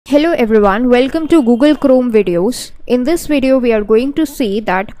Hello everyone, welcome to Google Chrome videos. In this video we are going to see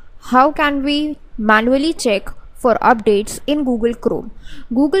that how can we manually check for updates in Google Chrome.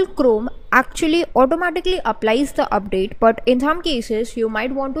 Google Chrome actually automatically applies the update, but in some cases you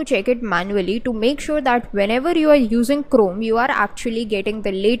might want to check it manually to make sure that whenever you are using Chrome you are actually getting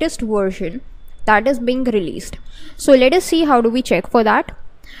the latest version that is being released. So let us see how do we check for that.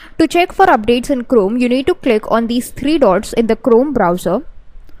 To check for updates in Chrome, you need to click on these three dots in the Chrome browser.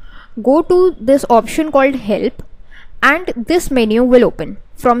 Go to this option called Help and this menu will open.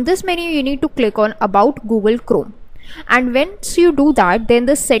 From this menu you need to click on About Google Chrome, and once you do that, then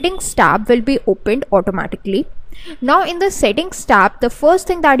the Settings tab will be opened automatically. Now in the Settings tab, the first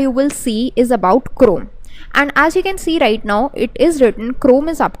thing that you will see is About Chrome, and as you can see right now it is written Chrome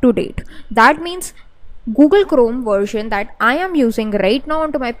is up to date. That means Google Chrome version that I am using right now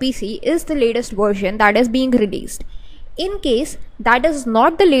onto my PC is the latest version that is being released. In case that is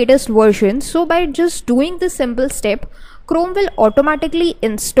not the latest version, so by just doing this simple step, Chrome will automatically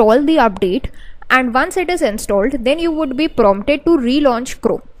install the update, and once it is installed, then you would be prompted to relaunch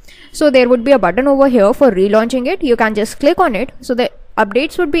Chrome. So there would be a button over here for relaunching it. You can just click on it, so the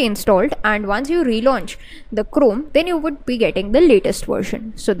updates would be installed, and once you relaunch the Chrome, then you would be getting the latest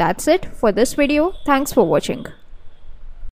version. So that's it for this video. Thanks for watching.